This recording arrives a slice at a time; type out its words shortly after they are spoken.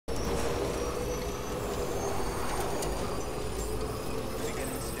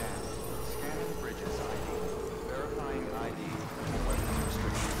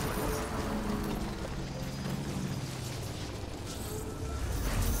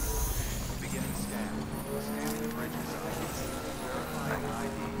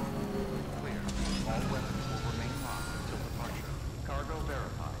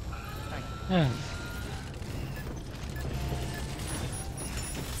Hey,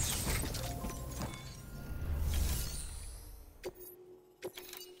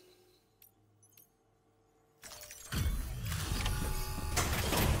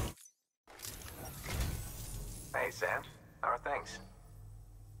 Sam. How are things?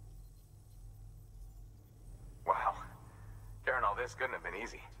 Wow. Carrying all this couldn't have been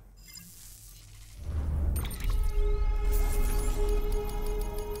easy.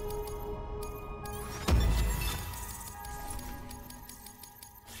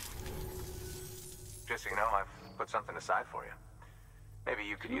 Just so you know, I've put something aside for you. Maybe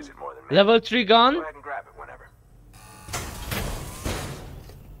you could use it more than me. Level 3 gun? Go ahead and grab it whenever.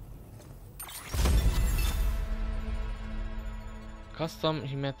 Custom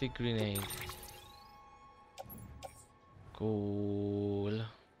hematic grenade. Cool.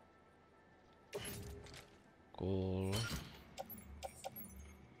 Cool.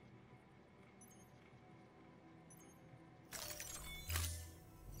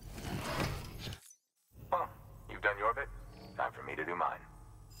 Well, you've done your bit. Time for me to do mine.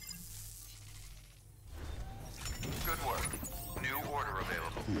 Good work. New order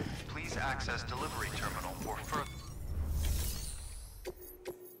available. Please access delivery terminal for further.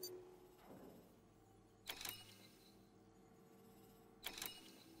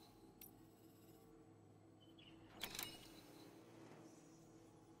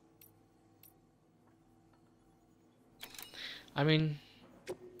 I mean,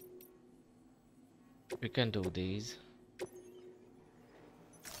 we can do these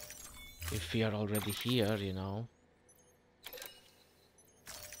if we are already here, you know.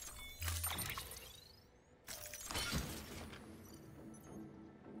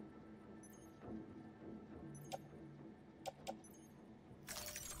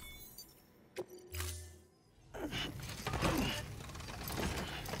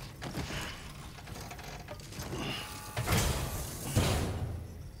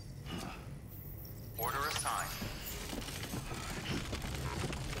 Order assigned.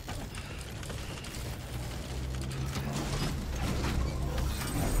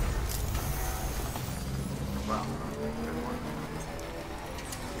 Well, good work.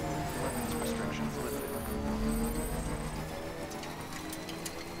 Weapons restrictions lifted.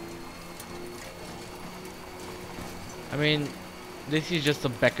 I mean, this is just a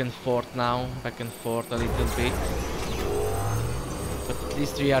back and forth now, back and forth a little bit. But at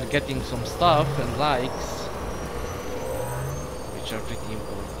least we are getting some stuff and likes, which are pretty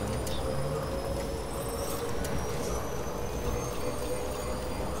important.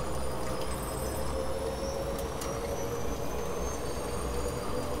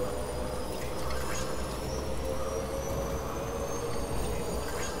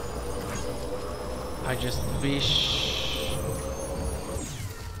 I just wish...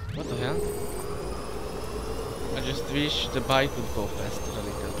 What the hell? I just wish the bike would go faster a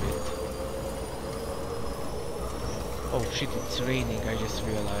little bit. Oh shit, it's raining, I just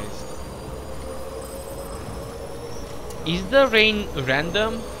realized. Is the rain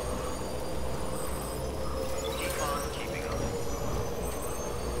random? Keep on keeping up.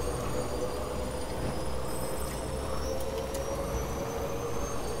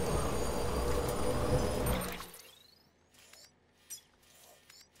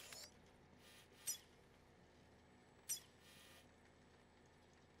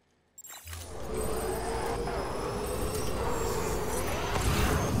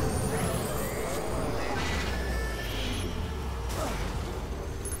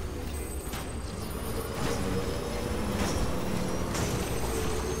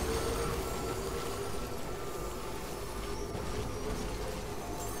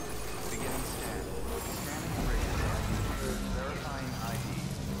 Beginning scan. Scanning radio. Verifying ID.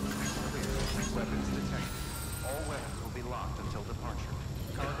 Clear. Weapons detected. All weapons will be locked until departure.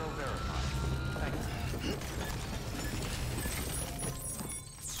 Cargo verified. Thanks.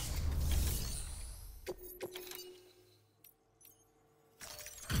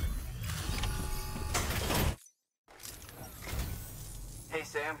 Hey,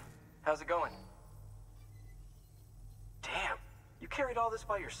 Sam. How's it going? Damn, you carried all this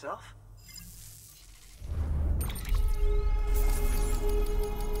by yourself?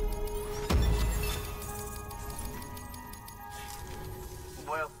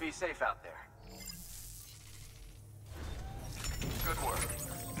 Well, be safe out there. Good work.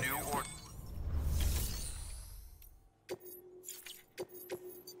 New order.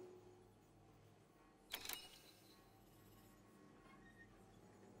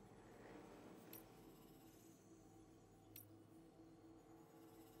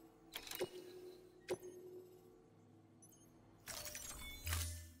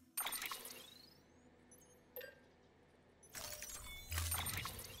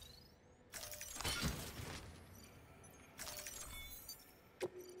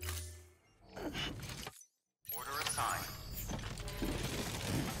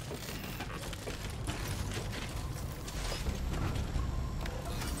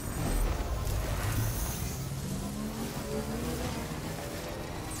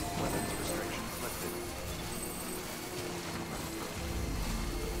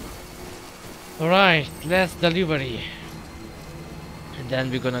 Alright, last delivery. And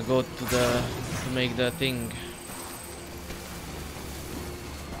then we're gonna go to make the thing.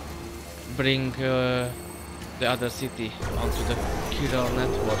 Bring the other city onto the chiral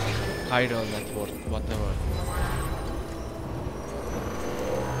network, whatever.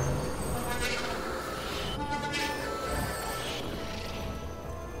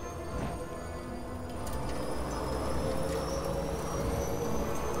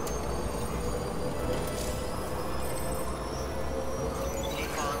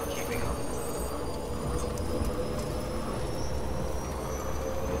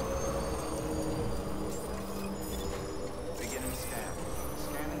 Beginning scan.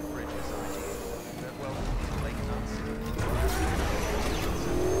 Scanning bridges ID. Welcome to Lake Knox.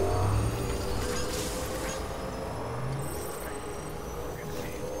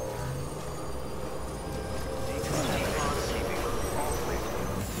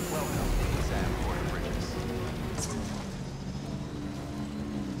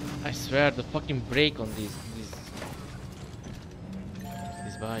 I swear the fucking brake on these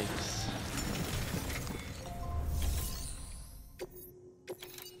bikes.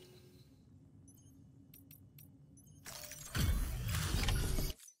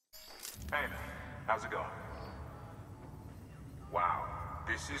 Hey, how's it going? Wow,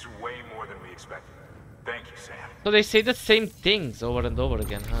 this is way more than we expected. Thank you, Sam. So they say the same things over and over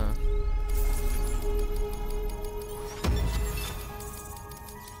again, huh?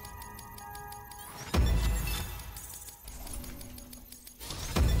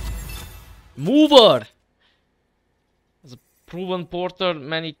 Mover! As a proven porter,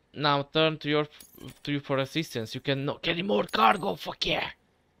 many now turn to you for assistance. You can carry more cargo, fuck yeah!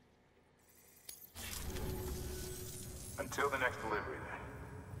 Until the next delivery, then.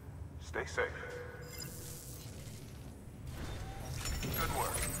 Stay safe. Good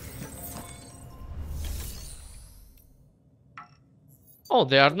work. Oh,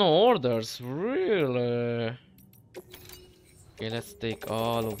 there are no orders, really? Okay, let's take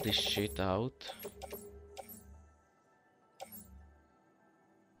all of this shit out.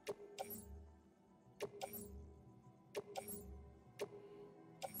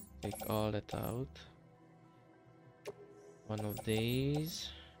 Take all that out. One of these.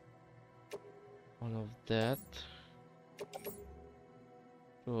 One of that.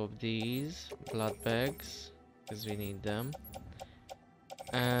 Two of these blood bags, because we need them.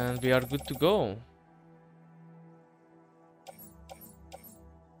 And we are good to go.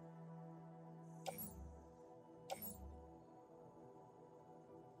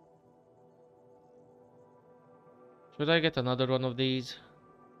 Should I get another one of these?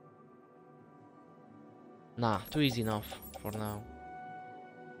 Nah, too easy enough for now.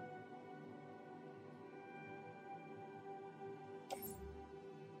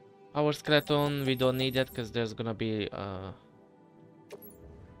 Our skeleton, we don't need it because there's gonna be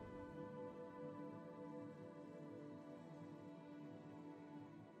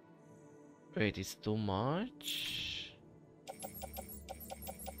wait, it's too much.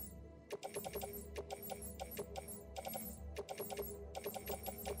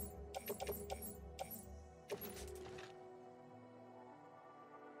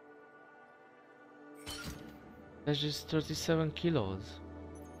 That's just 37 kilos.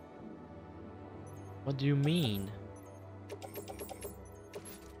 What do you mean?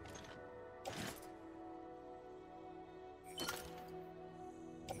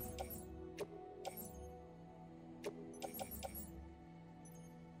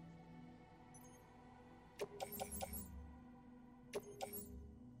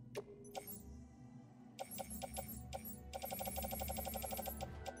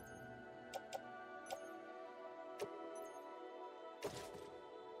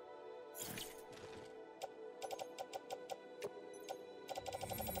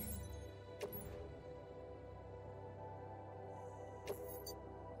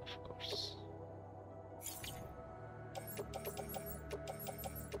 Of course.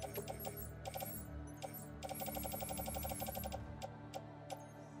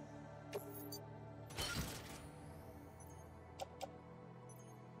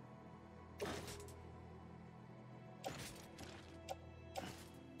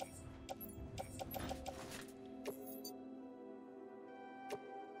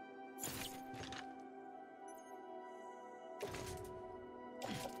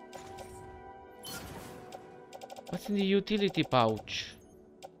 What's in the utility pouch?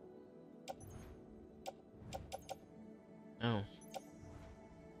 Oh.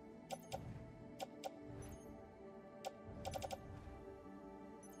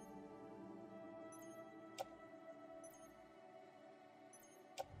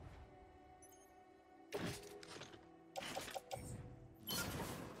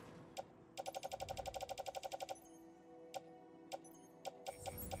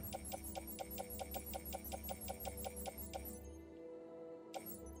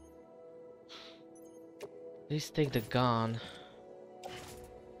 Please take the gun.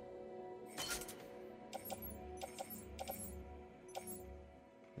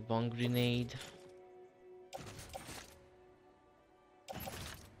 One grenade.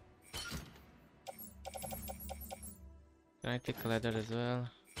 Can I take a ladder as well?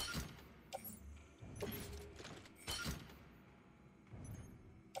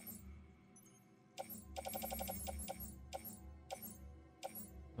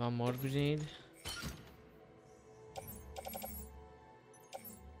 One more grenade.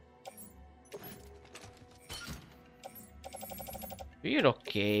 We're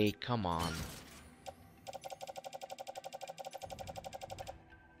okay, come on.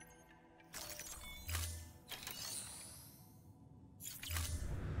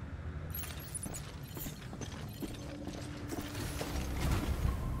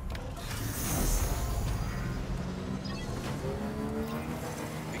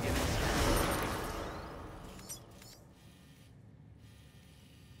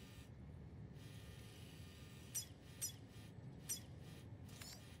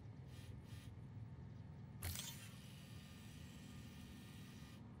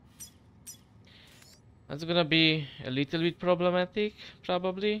 That's gonna be a little bit problematic,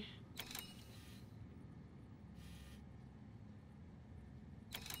 probably.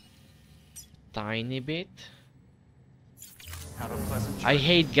 Tiny bit. Have a pleasant I trip.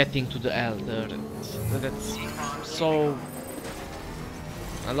 hate getting to the Elder. That's so...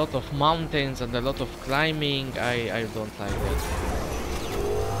 a lot of mountains and a lot of climbing. I don't like that.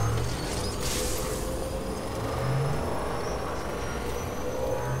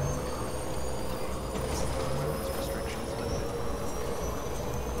 Restrictions lifted.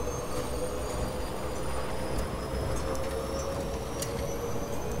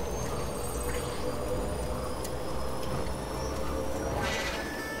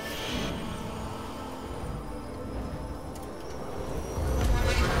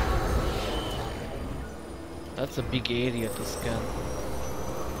 That's a big area to scan.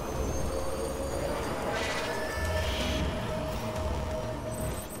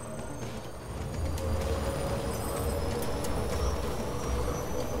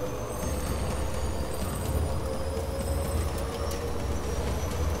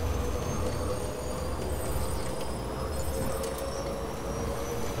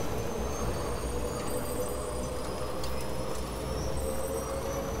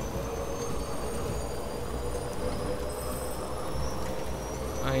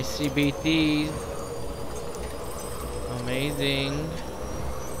 I see BTs. Amazing.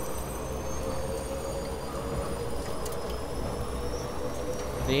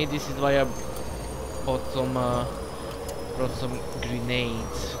 See, this is why I brought some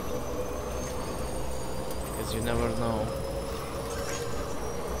grenades. Because you never know.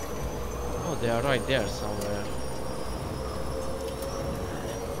 Oh, they are right there somewhere.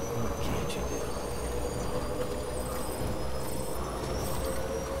 What can't you do?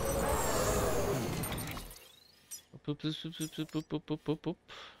 Poop, poop, poop, poop, poop, poop, poop, poop, poop.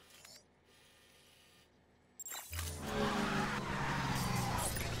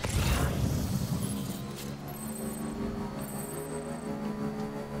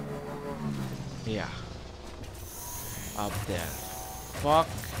 Yeah. Up there. Fuck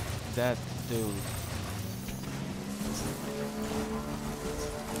that dude.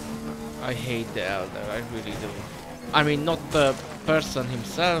 I hate the Elder, I really do. I mean, not the person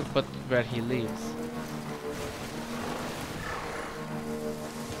himself, but where he lives.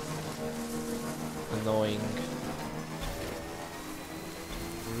 Annoying.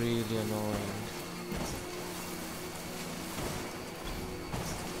 Really annoying.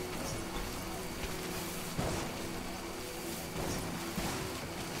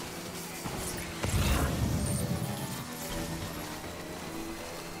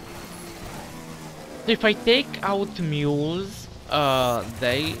 If I take out mules,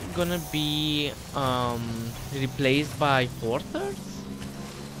 they gonna be replaced by porters?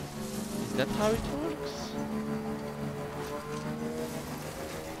 Is that how it works?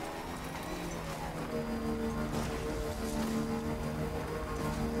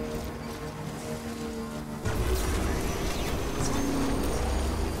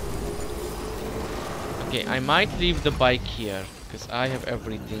 Okay, I might leave the bike here, because I have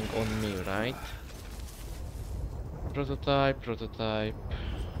everything on me, right? Prototype, prototype.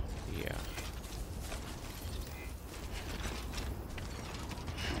 Yeah.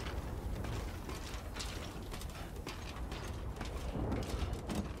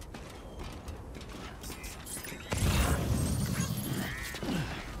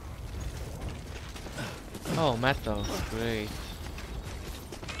 Oh, metal, great.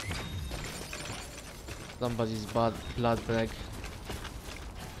 Somebody's blood bag.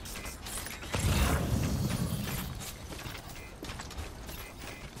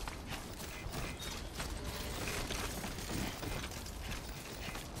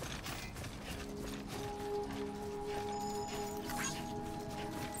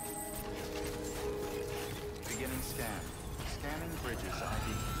 Beginning scan. Scanning bridges ID.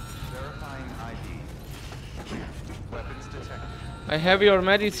 Verifying ID. Weapons detected. I have your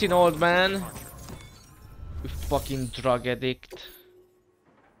medicine, old man. You fucking drug addict.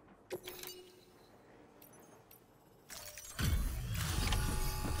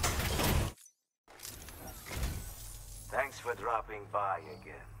 Thanks for dropping by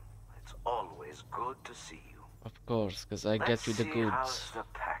again. It's always good to see you. Of course, because I get you the Let's see how's goods. the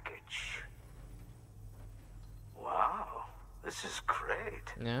package. Wow, this is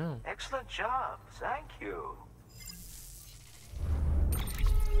great. Yeah. Excellent job. Thank you.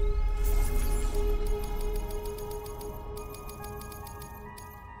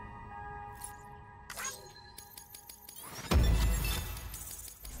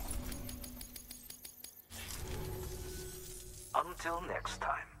 Until next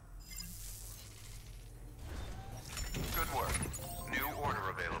time. Good work. New order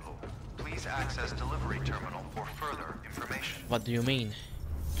available. Please access delivery terminal for further information. What do you mean?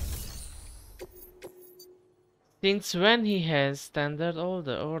 Since when he has standard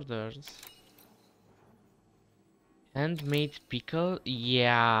orders? Handmade pickle?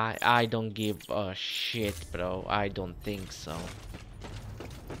 Yeah, I don't give a shit, bro. I don't think so.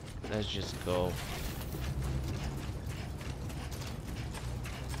 Let's just go.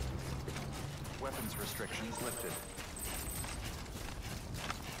 Weapons restrictions lifted.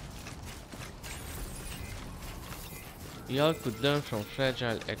 Y'all could learn from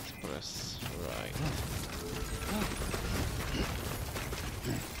Fragile Express, right?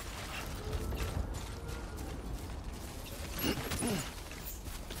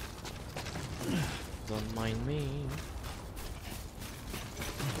 Don't mind me.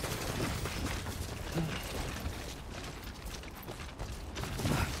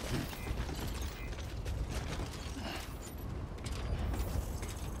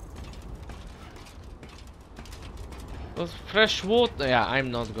 Those fresh water. Yeah,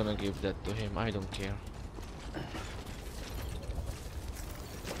 I'm not gonna give that to him. I don't care.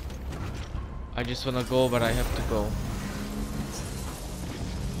 I just wanna go where I have to go.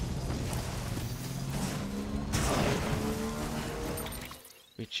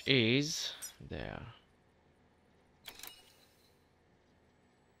 Which is there.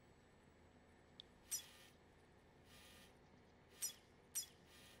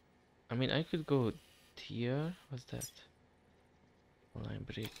 I mean, I could go here. What's that? Line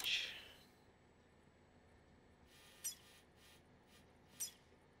bridge.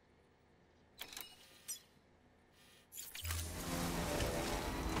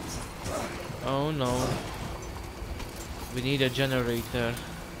 Oh no. We need a generator.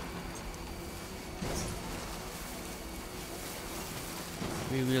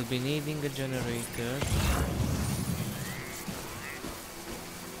 We will be needing a generator.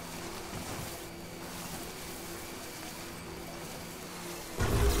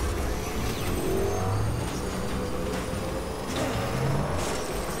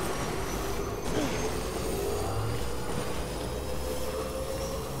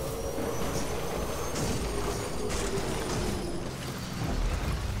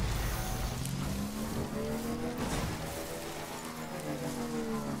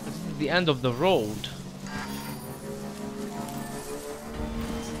 The end of the road.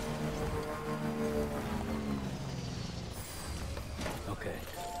 Okay.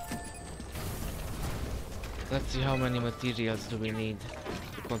 Let's see how many materials do we need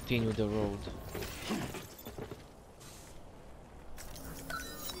to continue the road.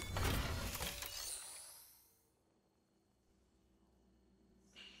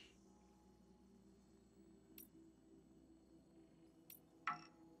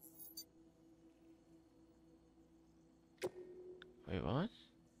 Wait, what?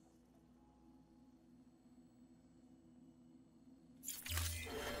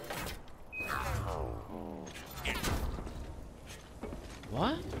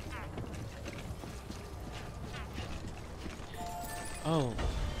 What? Oh.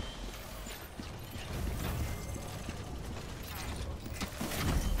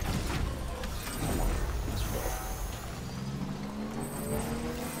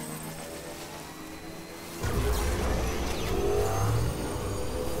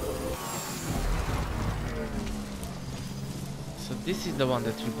 So this is the one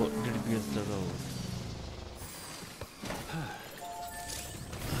that rebuilds the road.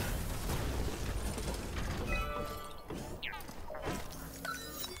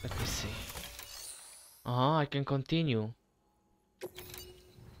 I can continue.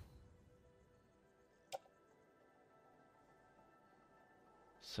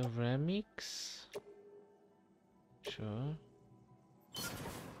 Ceramics. Sure.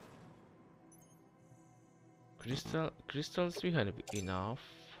 Crystals we have enough.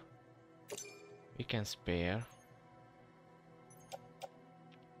 We can spare.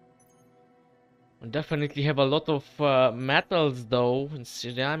 We definitely have a lot of metals though, and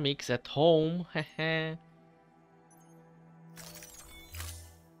ceramics at home. Hehe.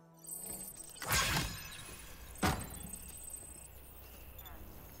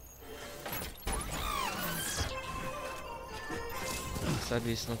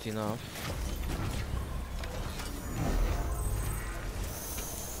 Sadly, it's not enough.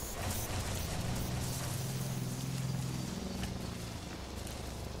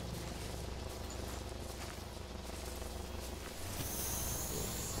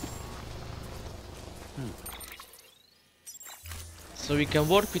 So we can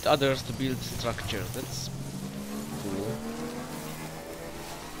work with others to build structure. That's cool.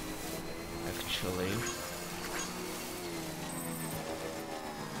 Actually.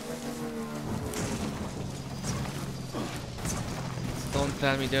 Don't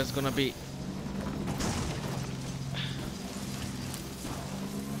tell me there's gonna be...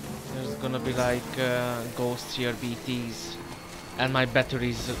 There's gonna be like ghost here BTs. And my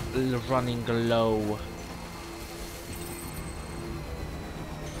battery's running low.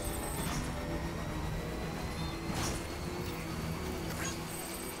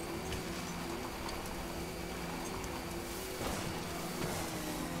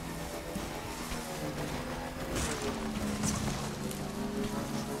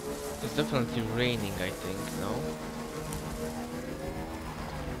 It's definitely raining, I think, no?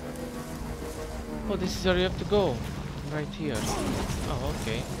 Oh, this is where you have to go. Right here. Oh,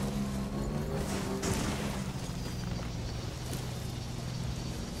 okay.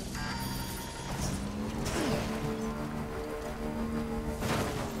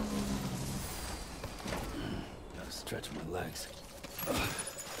 Gotta stretch my legs.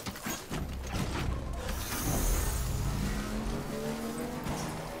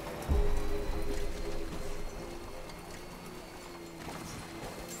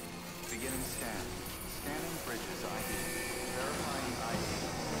 Beginning scan. Scanning bridges ID. Verifying ID.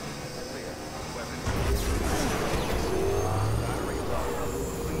 Clear. Weapons. Battery low.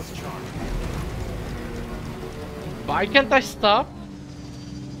 Please charge. Why can't I stop?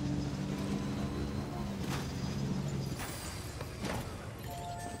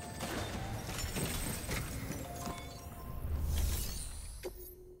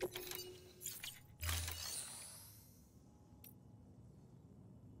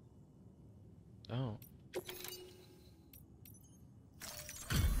 Oh.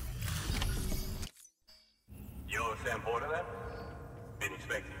 You're Sam Porter then? Been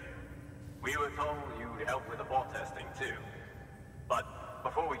expecting you. We were told you'd help with the vault testing too. But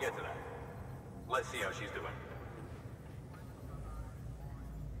before we get to that, let's see how she's doing.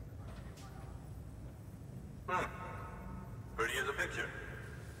 Pretty as a picture.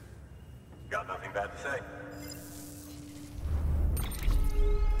 Got nothing bad to say.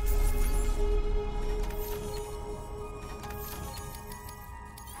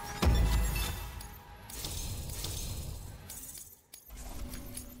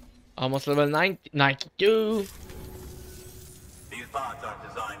 Almost level 92. These bots aren't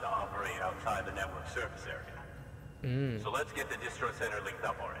designed to operate outside the network surface area. So let's get the distro center linked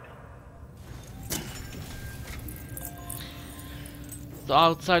up already. So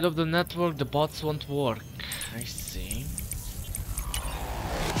outside of the network, the bots won't work. I see.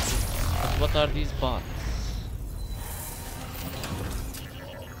 But what are these bots?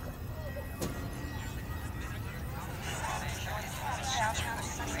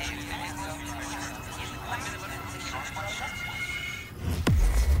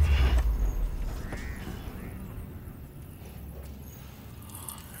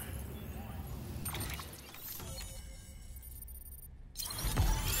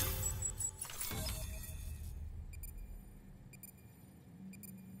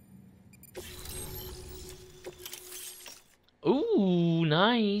 Ooh,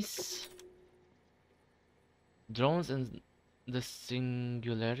 nice. Drones and the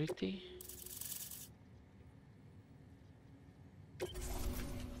singularity.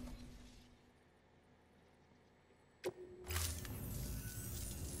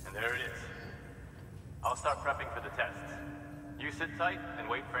 And there it is. I'll start prepping for the tests. You sit tight and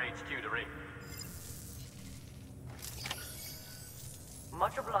wait for HQ to ring.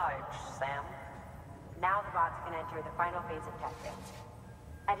 Much obliged, Sam. Now the bots can enter the final phase of testing.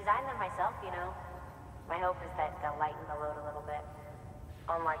 I designed them myself, you know. My hope is that they'll lighten the load a little bit.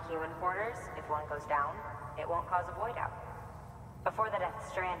 Unlike human porters, if one goes down, it won't cause a void out. Before the Death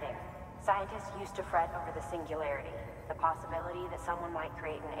Stranding, scientists used to fret over the singularity, the possibility that someone might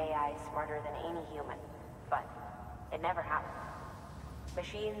create an AI smarter than any human. But it never happened.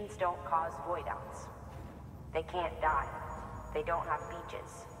 Machines don't cause void outs. They can't die. They don't have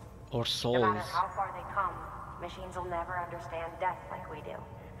beaches. Or souls. No matter how far they come, machines will never understand death like we do.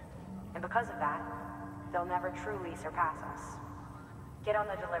 And because of that, they'll never truly surpass us. Get on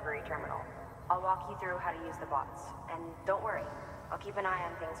the delivery terminal. I'll walk you through how to use the bots. And don't worry, I'll keep an eye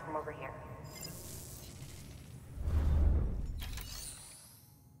on things from over here.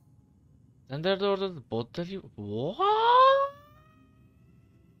 Standard order bot delivery. What?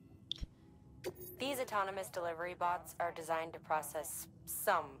 These autonomous delivery bots are designed to process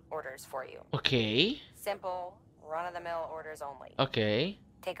some orders for you. Okay. Simple, run-of-the-mill orders only. Okay.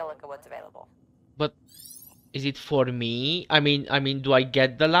 Take a look at what's available. But is it for me? I mean, do I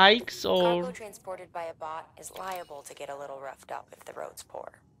get the likes or? Cargo transported by a bot is liable to get a little roughed up if the road's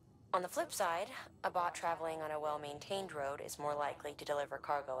poor. On the flip side, a bot traveling on a well-maintained road is more likely to deliver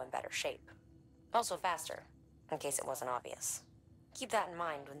cargo in better shape. Also faster, in case it wasn't obvious. Keep that in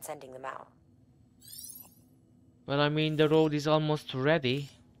mind when sending them out. Well, I mean, the road is almost ready.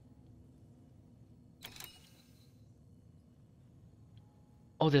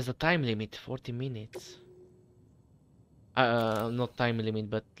 Oh, there's a time limit, 40 minutes. Not time limit,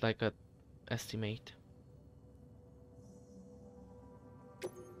 but like a estimate.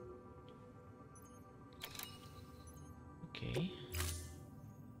 Okay.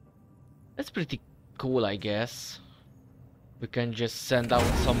 That's pretty cool, I guess. We can just send out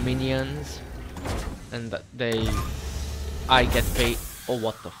some minions and I get paid. Oh,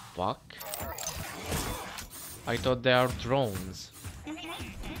 what the fuck? I thought they are drones.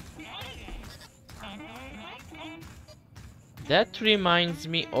 That reminds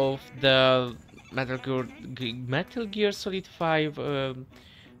me of the Metal Gear Solid 5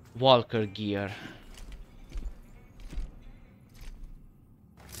 Walker gear.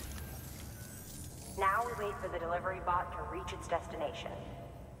 Now we wait for the delivery bot to reach its destination.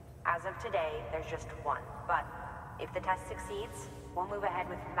 As of today, there's just one, but if the test succeeds, we'll move ahead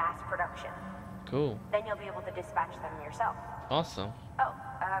with mass production. Cool. Then you'll be able to dispatch them yourself. Awesome. Oh,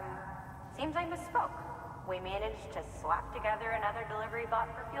 seems I misspoke. We managed to slap together another delivery bot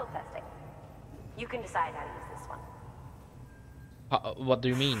for field testing. You can decide how to use this one. What do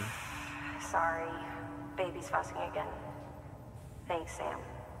you mean? Sorry, baby's fussing again. Thanks, Sam.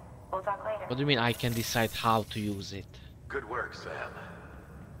 We'll talk later. What do you mean I can decide how to use it? Good work, Sam.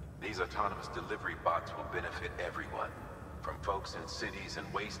 These autonomous delivery bots will benefit everyone, from folks in cities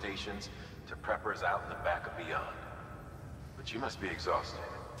and way stations to preppers out in the back and beyond. But you must be exhausted.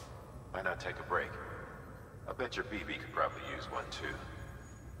 Why not take a break? I bet your BB could probably use one too.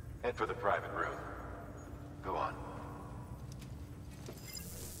 Head for the private room. Go on.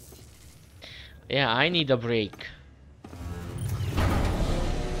 Yeah, I need a break.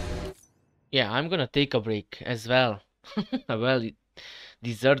 Yeah, I'm gonna take a break as well. A well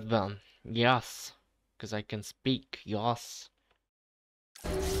deserved one. Yes. Because I can speak. Yes.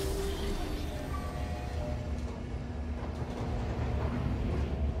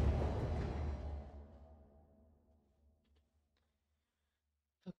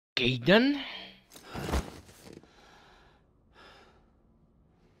 Okay then.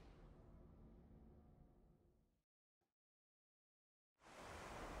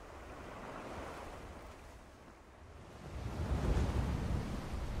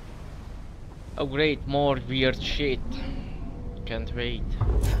 Oh great, more weird shit. Can't wait.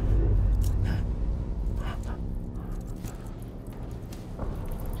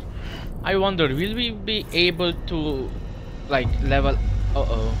 I wonder, will we be able to like level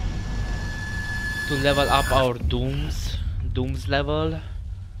to level up our Doom's level?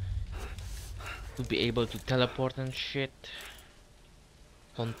 To be able to teleport and shit.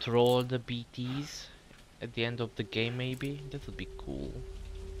 Control the BTs at the end of the game maybe? That would be cool.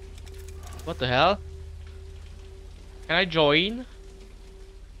 What the hell? Can I join?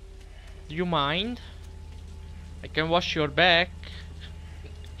 Do you mind? I can wash your back.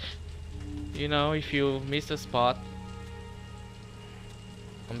 You know, if you miss a spot.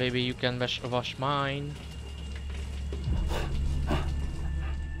 Or maybe you can wash mine.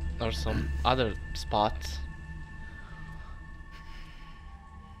 Or some other spots.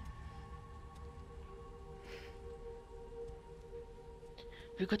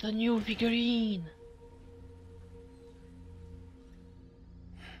 We got a new figurine.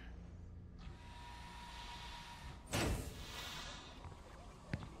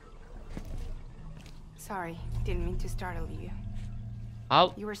 Sorry, didn't mean to startle you.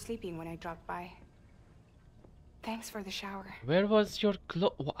 How? You were sleeping when I dropped by. Thanks for the shower. Where was your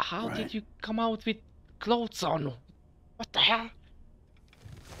clothes? How Right. did you come out with clothes on? What the hell?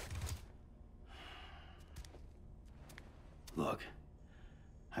 Look,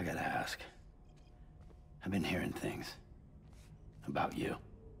 I gotta ask. I've been hearing things about you.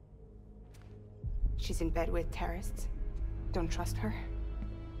 She's in bed with terrorists. Don't trust her.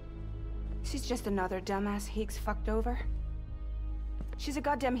 She's just another dumbass Higgs fucked over. She's a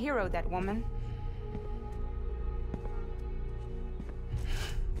goddamn hero, that woman.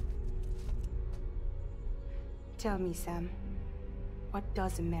 Tell me, Sam, what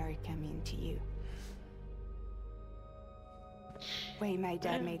does America mean to you? Way my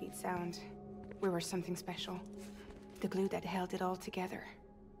dad made it sound, we were something special. The glue that held it all together.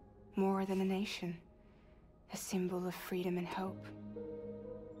 More than a nation. A symbol of freedom and hope.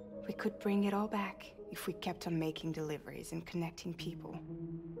 We could bring it all back if we kept on making deliveries and connecting people.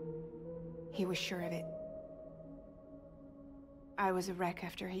 He was sure of it. I was a wreck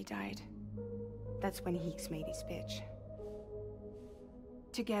after he died. That's when Higgs made his pitch.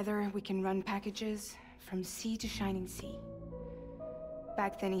 Together, we can run packages from sea to shining sea.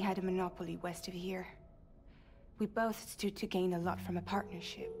 Back then, he had a monopoly west of here. We both stood to gain a lot from a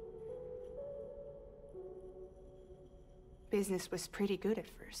partnership. Business was pretty good at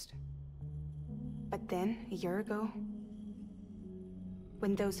first. But then, a year ago,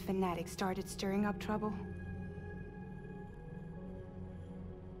 when those fanatics started stirring up trouble,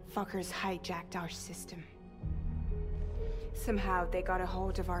 fuckers hijacked our system. Somehow, they got a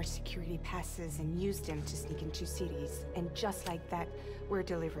hold of our security passes and used them to sneak into cities. And just like that, we're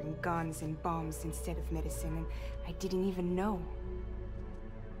delivering guns and bombs instead of medicine, and I didn't even know.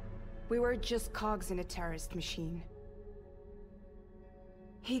 We were just cogs in a terrorist machine.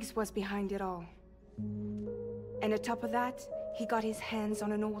 Higgs was behind it all. And on top of that, he got his hands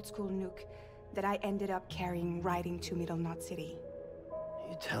on an old-school nuke that I ended up carrying right into Middle Knot City.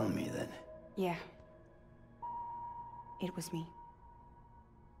 You telling me that? Yeah. It was me.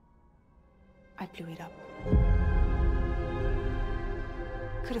 I blew it up.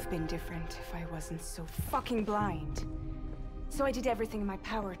 Could have been different if I wasn't so fucking blind. So I did everything in my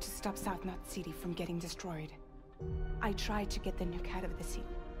power to stop South Knot City from getting destroyed. I tried to get the nuke out of the city.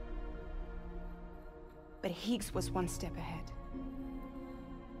 But Higgs was one step ahead.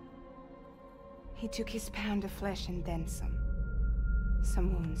 He took his pound of flesh and then some.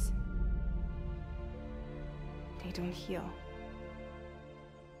 Some wounds. They don't heal.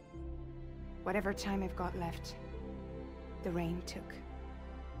 Whatever time I've got left, the rain took.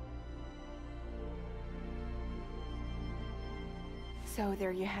 So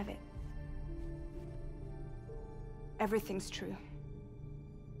there you have it. Everything's true.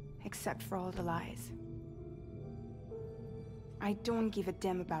 Except for all the lies. I don't give a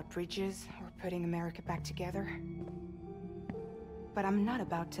damn about bridges or putting America back together. But I'm not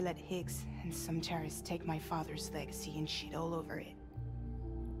about to let Higgs and some terrorists take my father's legacy and shit all over it.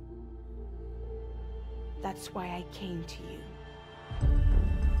 That's why I came to you.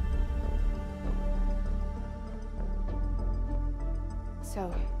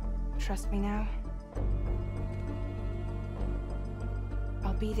 So, trust me now?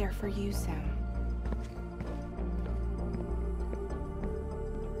 I'll be there for you, Sam.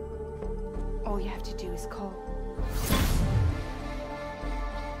 All you have to do is call.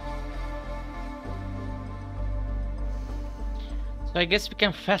 So I guess we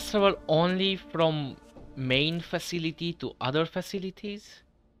can fast travel only from main facility to other facilities?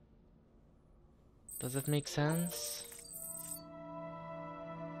 Does that make sense?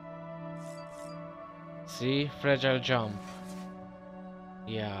 See? Fragile jump.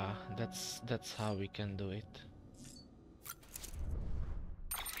 Yeah, that's how we can do it.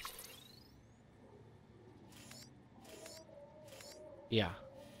 Yeah.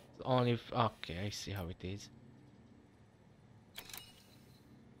 Only if, okay, I see how it is.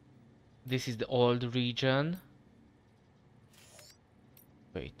 This is the old region.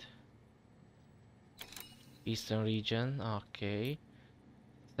 Wait. Eastern region, okay.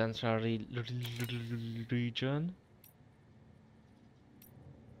 Central region.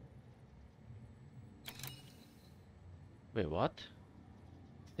 Wait, what?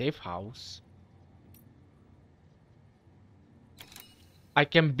 Safe house. I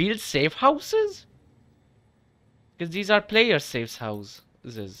can build safe houses? Because these are player safe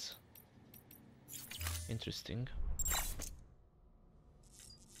houses. Interesting.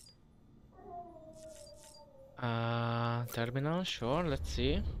 Terminal, sure, let's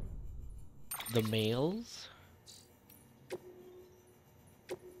see. The mails.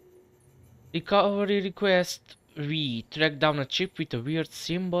 Recovery request V. Track down a chip with a weird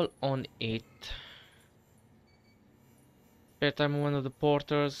symbol on it. Spare time, one of the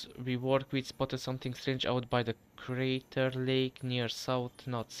porters we work with spotted something strange out by the crater lake near South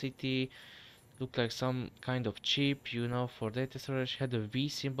Knot City. Looked like some kind of chip, you know, for data storage. Had a V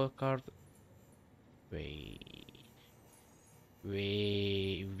symbol card. Wait.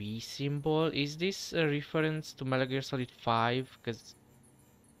 Wait, V symbol? Is this a reference to Metal Gear Solid 5? Because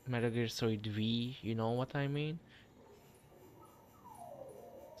Metal Gear Solid V, you know what I mean?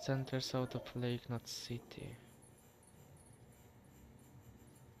 Center south of Lake Knot City.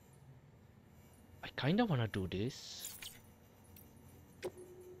 I kinda wanna do this.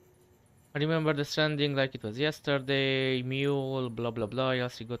 I remember the Stranding like it was yesterday. Mule, blah blah blah. I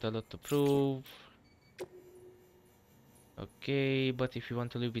also got a lot to prove. Okay, but if you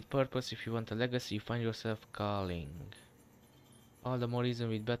want to live with purpose, if you want a legacy, you find yourself calling. All the more reason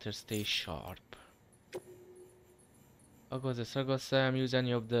we'd better stay sharp. How goes the struggle, Sam? Use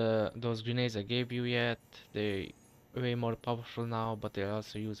any of those grenades I gave you yet? They're way more powerful now, but they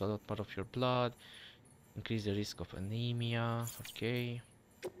also use a lot more of your blood. Increase the risk of anemia. Okay.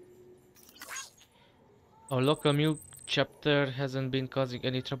 Our local milk chapter hasn't been causing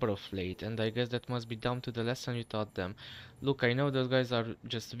any trouble of late, and I guess that must be down to the lesson you taught them. Look, I know those guys are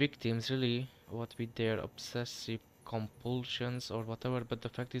just victims, really, what with their obsessive compulsions or whatever, but the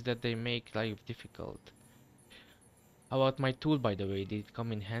fact is that they make life difficult. How about my tool, by the way? Did it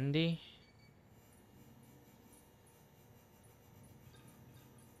come in handy?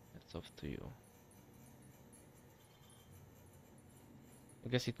 That's up to you. I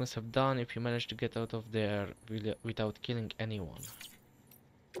guess it must have done if you managed to get out of there without killing anyone.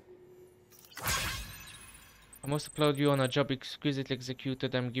 I must applaud you on a job exquisitely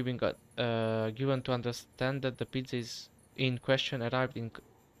executed. I'm given to understand that the pizza is in question arrived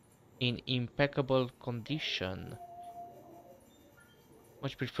in impeccable condition.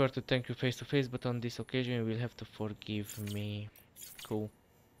 Much prefer to thank you face to face, but on this occasion you will have to forgive me. Cool.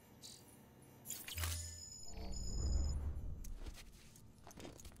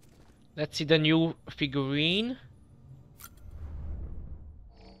 Let's see the new figurine.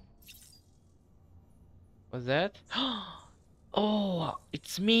 What's that? Oh,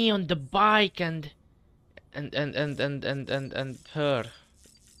 it's me on the bike and her.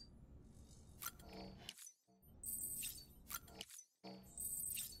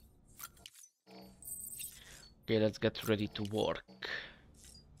 Okay, let's get ready to work.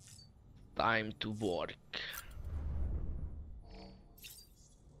 Time to work.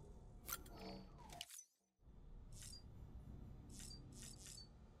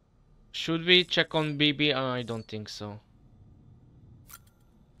 Should we check on BB? I don't think so.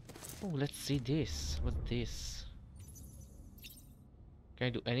 Oh, let's see this. What's this? Can I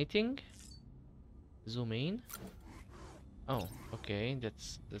do anything? Zoom in? Oh, okay,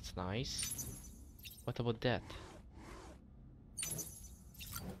 that's nice. What about that?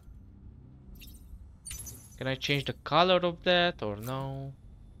 Can I change the color of that or no?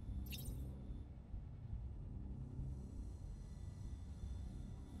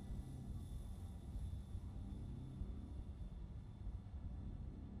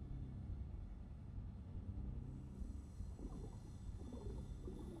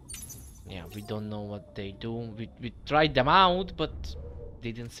 Yeah, we don't know what they do. We tried them out, but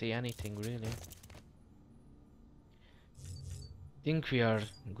they didn't say anything really. Think we are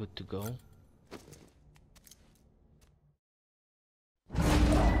good to go.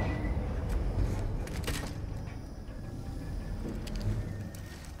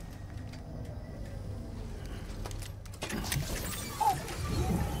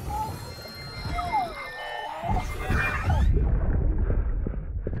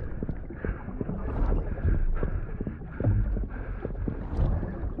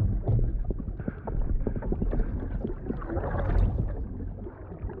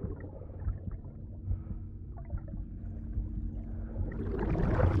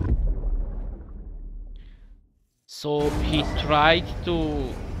 So he tried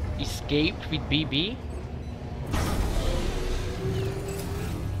to escape with BB.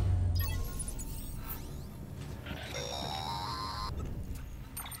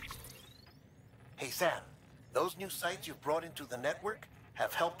 Hey Sam, those new sites you've brought into the network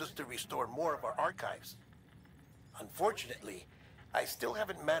have helped us to restore more of our archives. Unfortunately, I still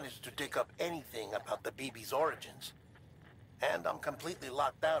haven't managed to dig up anything about the BB's origins. And I'm completely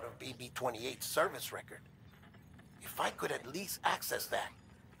locked out of BB-28's service record. If I could at least access that,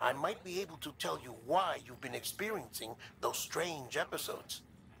 I might be able to tell you why you've been experiencing those strange episodes.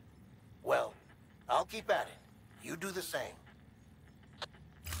 Well, I'll keep at it. You do the same.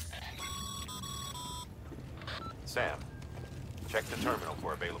 Sam, check the terminal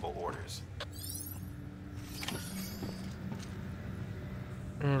for available orders.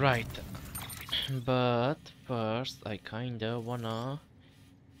 Right. But first, I kinda wanna...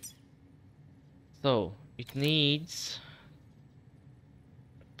 So, it needs...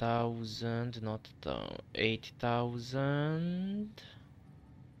 1,000, not 8,000...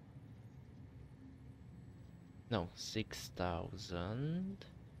 No, 6,000...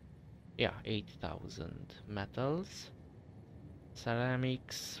 Yeah, 8,000 metals.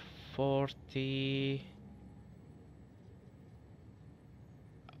 Ceramics, 40...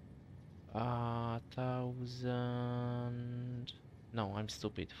 1,000... No, I'm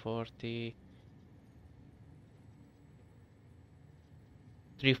stupid. 40...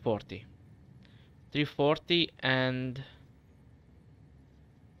 340. 340 and...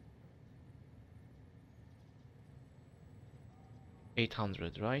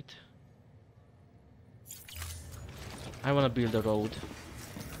 $800, right? I wanna build a road.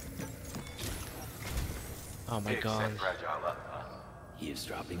 Oh my Big god. set fragile up, huh?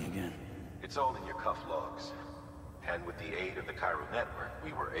 Eavesdropping again. It's all in your cuff logs. And with the aid of the Cairo network,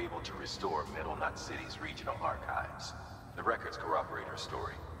 we were able to restore Middle Knot City's regional archives. The records corroborate her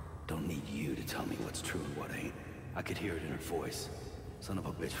story. Don't need you to tell me what's true and what ain't. I could hear it in her voice. Son of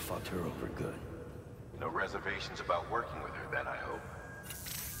a bitch fucked her over good. No reservations about working with her then, I hope.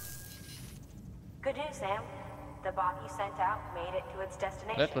 Good news, Sam. The bot you sent out made it to its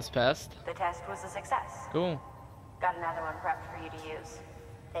destination. That was fast. The test was a success. Cool. Got another one prepped for you to use.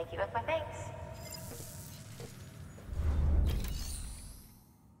 Take you with my thanks.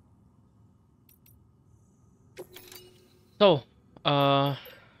 So, how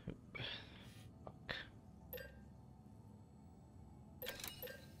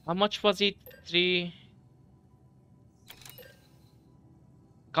much was it? 3...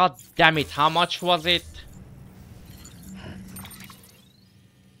 God damn it, how much was it?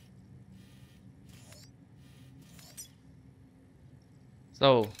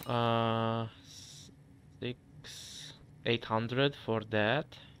 So, 800 for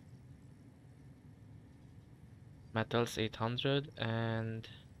that. Metals 800 and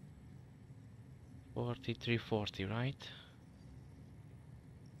 340, right?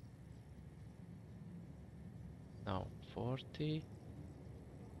 No, 40.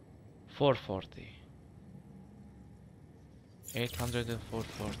 440. 800 and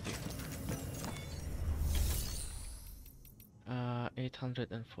 440.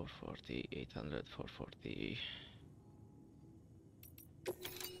 800 and 440. 800, 440.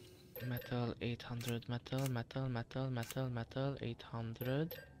 Metal 800, metal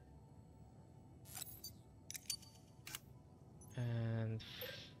 800. And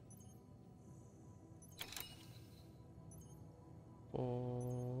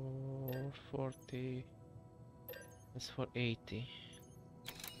 440. That's 480.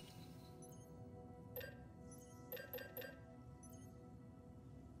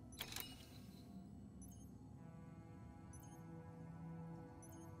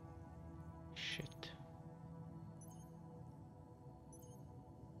 Shit.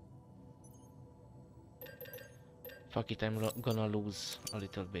 Fuck it, I'm gonna lose a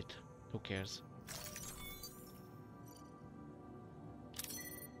little bit. Who cares?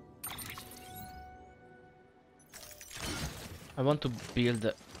 I want to build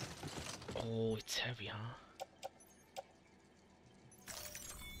a... Oh, it's heavy, huh?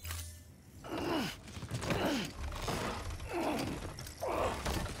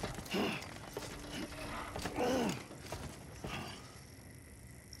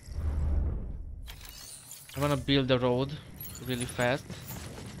 I wanna build a road really fast.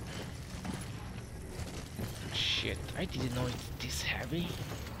 Shit, I didn't know it's this heavy.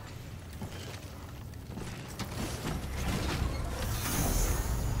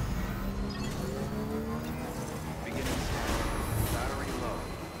 Beginning scan. Battery low.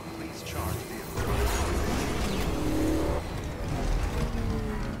 Please charge vehicle.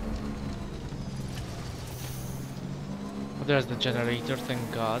 Oh, there's the generator,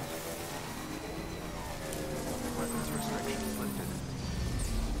 thank God. Weapons restrictions lifted.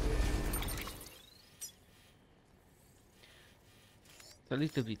 It's a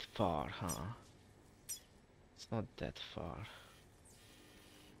little bit far, huh? It's not that far.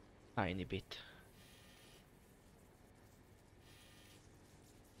 Tiny bit.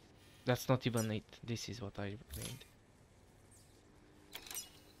 That's not even it. This is what I need.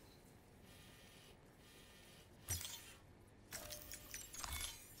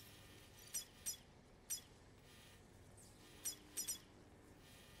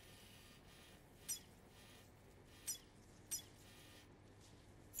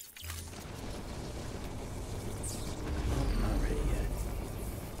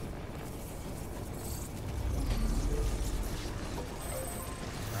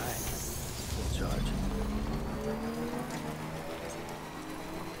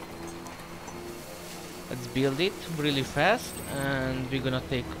 Let's build it really fast and we're gonna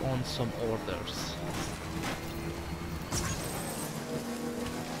take on some orders.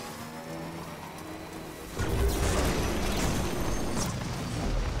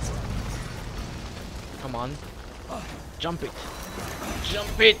 Come on. Jump it.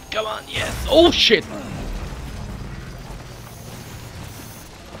 Jump it. Come on. Yes. Oh shit.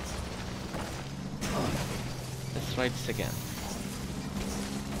 Let's try this again.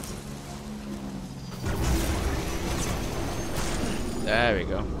 There we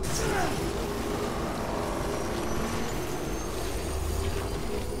go.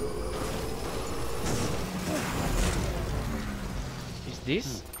 Is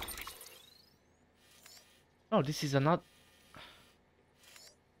this? Oh, this is another.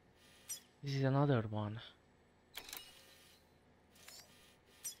 This is another one.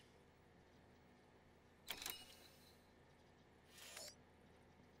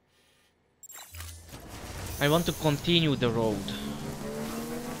 I want to continue the road.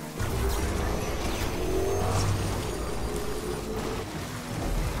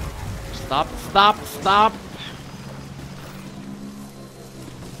 Stop, stop, stop!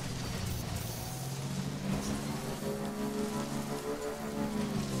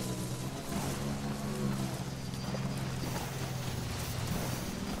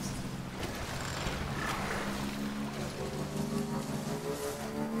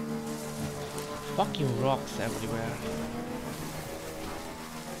 Fucking rocks everywhere.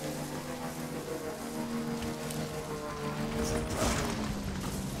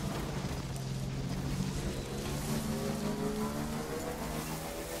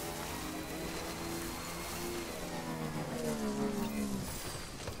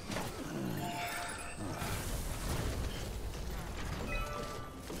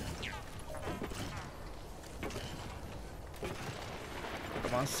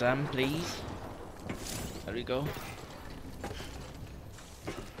 Come on, Sam, please. There we go.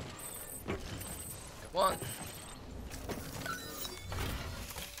 Come on.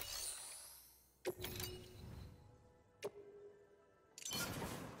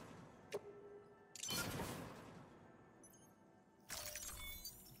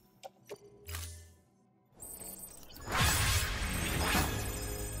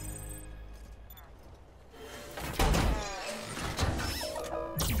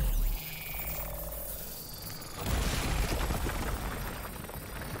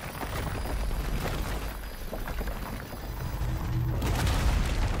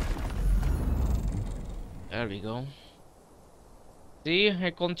 There we go. See, I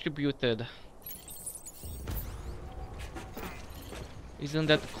contributed. Isn't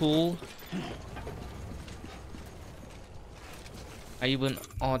that cool? I even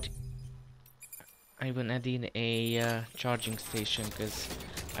add in a charging station because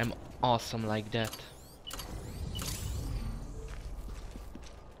I'm awesome like that.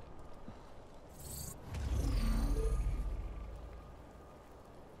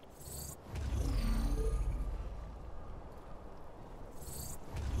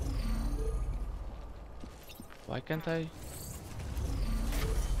 Why can't I?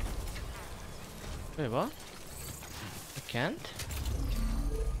 Wait, what? I can't?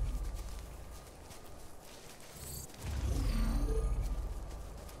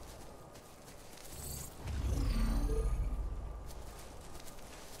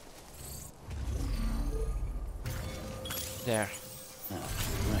 There. Oh,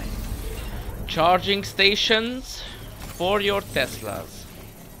 right. Charging stations for your Teslas.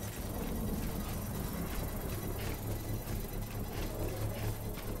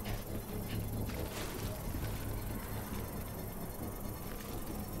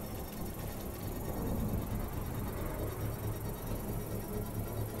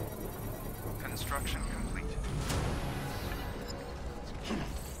 Construction complete.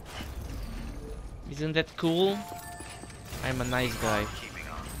 Isn't that cool? I'm a nice guy. Keeping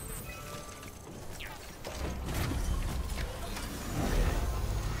on.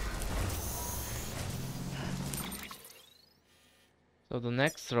 So the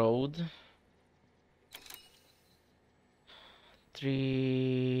next road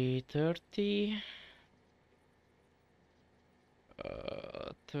 330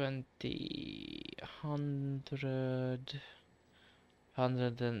 20 100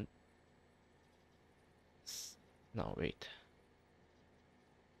 100 and no wait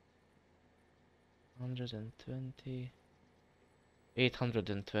 120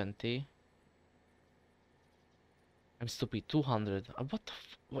 820 I'm stupid 200 what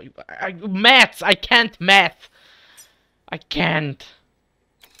the maths I can't math I can't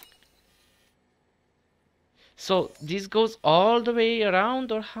So this goes all the way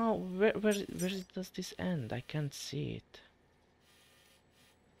around, or how? Where does this end? I can't see it.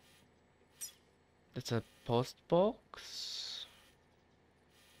 That's a post box.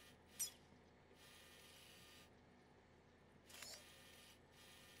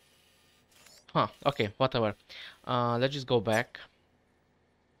 Huh, okay, whatever. Let's just go back.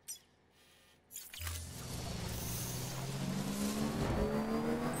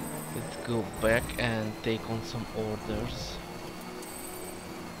 Let's go back and take on some orders.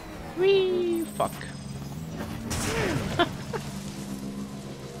 Whee! Fuck.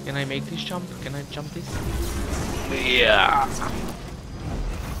 Can I make this jump? Can I jump this? Yeah!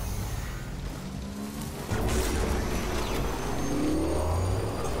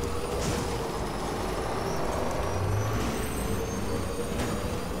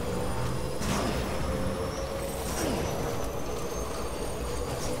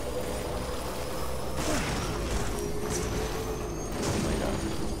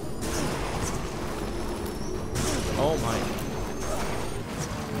 Oh my.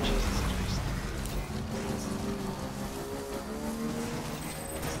 Jesus Christ.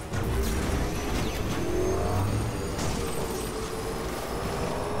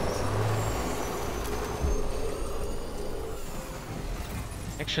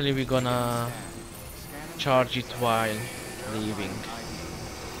 Actually, we're gonna charge it while leaving.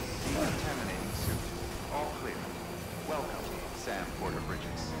 Contaminating suit. All clear. Welcome, Sam Porter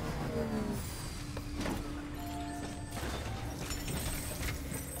Bridges.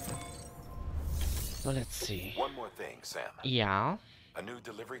 So let's see. One more thing, Sam. Yeah. A new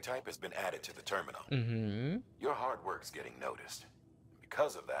delivery type has been added to the terminal. Mm-hmm. Your hard work's getting noticed.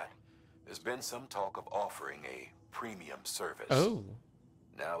 Because of that, there's been some talk of offering a premium service. Oh.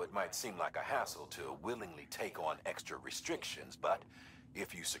 Now, it might seem like a hassle to willingly take on extra restrictions, but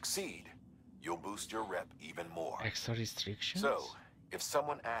if you succeed, you'll boost your rep even more. Extra restrictions? So, if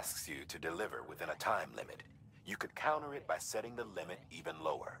someone asks you to deliver within a time limit, you could counter it by setting the limit even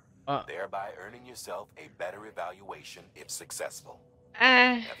lower, thereby earning yourself a better evaluation if successful.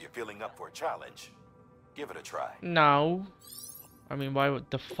 If you're feeling up for a challenge, give it a try. No. I mean,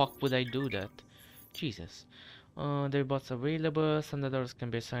 the fuck would I do that? Jesus. The bots available. Some orders can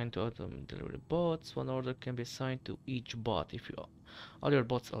be assigned to other delivery bots. One order can be assigned to each bot. If all your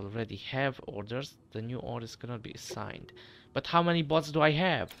bots already have orders, the new orders cannot be assigned. But how many bots do I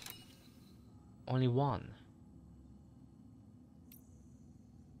have? Only one.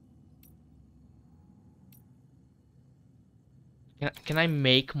 Can I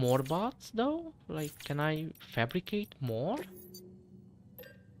make more bots though? Like, can I fabricate more?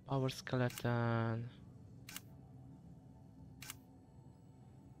 Power skeleton.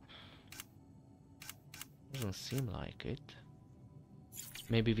 Doesn't seem like it.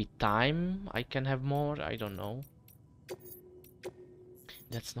 Maybe with time I can have more, I don't know.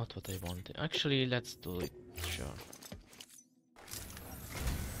 That's not what I wanted. Actually, let's do it, sure.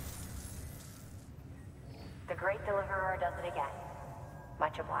 The Great Deliverer does it again.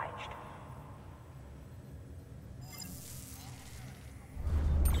 Much obliged.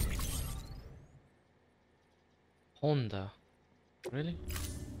 Honda. Really?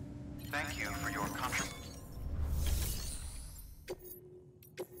 Thank you for your contribution.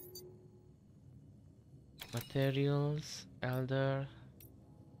 Materials, Elder.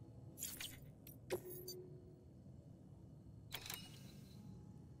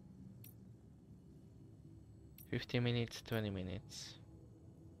 $50, 20 minutes.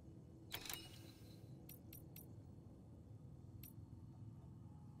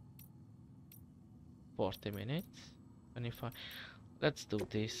 $40, 25. Let's do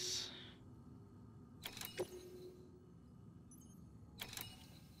this.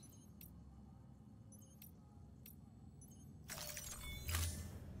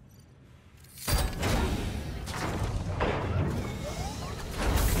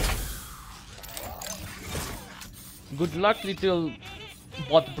 Good luck, little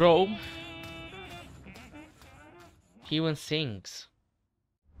bot bro. He even sings.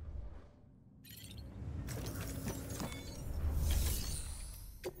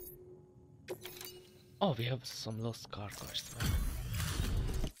 Oh, we have some lost cargoes.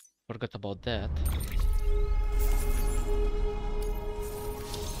 Forgot about that.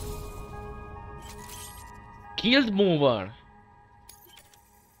 Guild mover.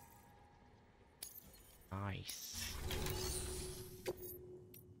 Nice.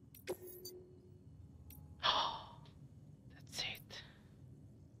 That's it.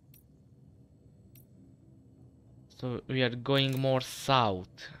 So we are going more south.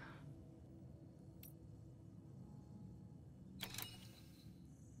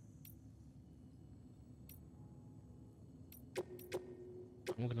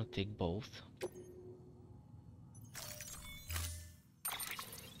 I'm gonna take both.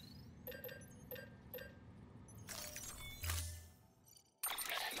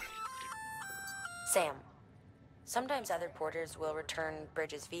 Sam, sometimes other porters will return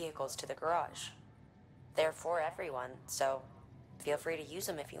Bridges' vehicles to the garage. They're for everyone, so feel free to use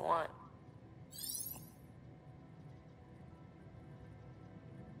them if you want.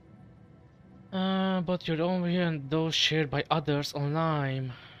 But you're only in those shared by others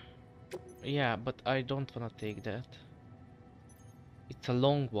online. Yeah, but I don't wanna take that. It's a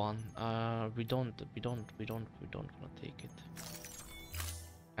long one. We don't wanna take it.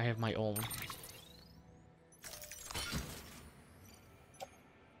 I have my own.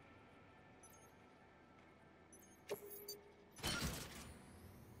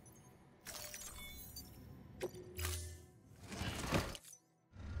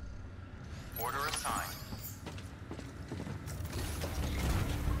 Order assigned.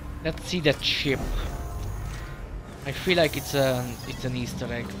 Let's see that ship. I feel like it's an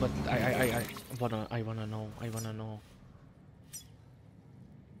Easter egg, but I wanna know.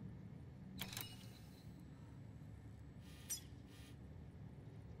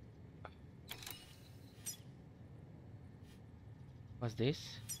 What's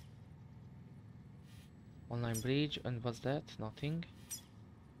this? Online bridge, and what's that? Nothing.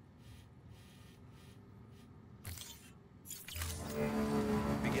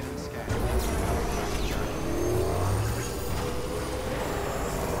 Beginning scan.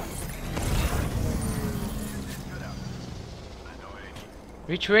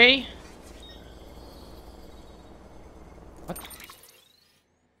 Which way? What?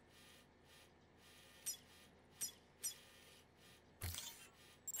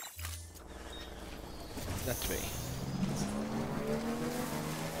 That way.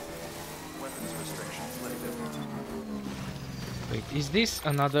 Weapons restrictions lifted. Wait, is this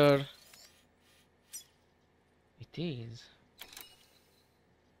another? It is.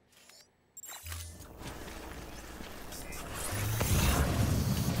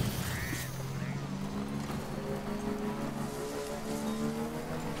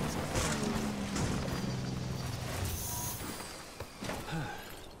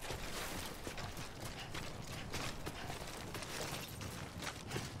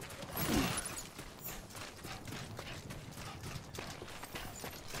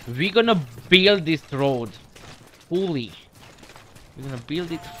 We're gonna build this road fully. We're gonna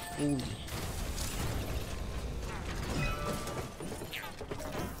build it fully.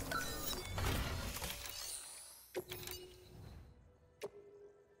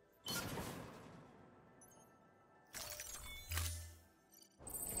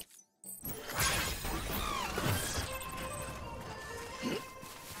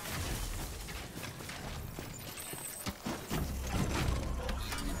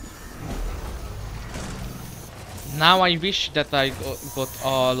 Now I wish that I got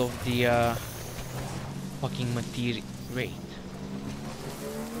all of the fucking material. Wait.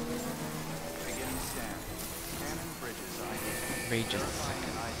 Beginning scan. Scanning Bridges ID. Wages. Verifying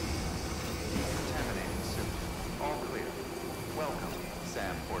an ID. Contaminating suit. All clear. Welcome,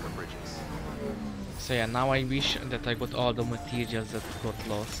 Sam Porter Bridges. So yeah, now I wish that I got all the materials that got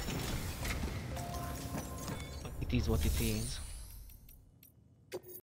lost. It is what it is.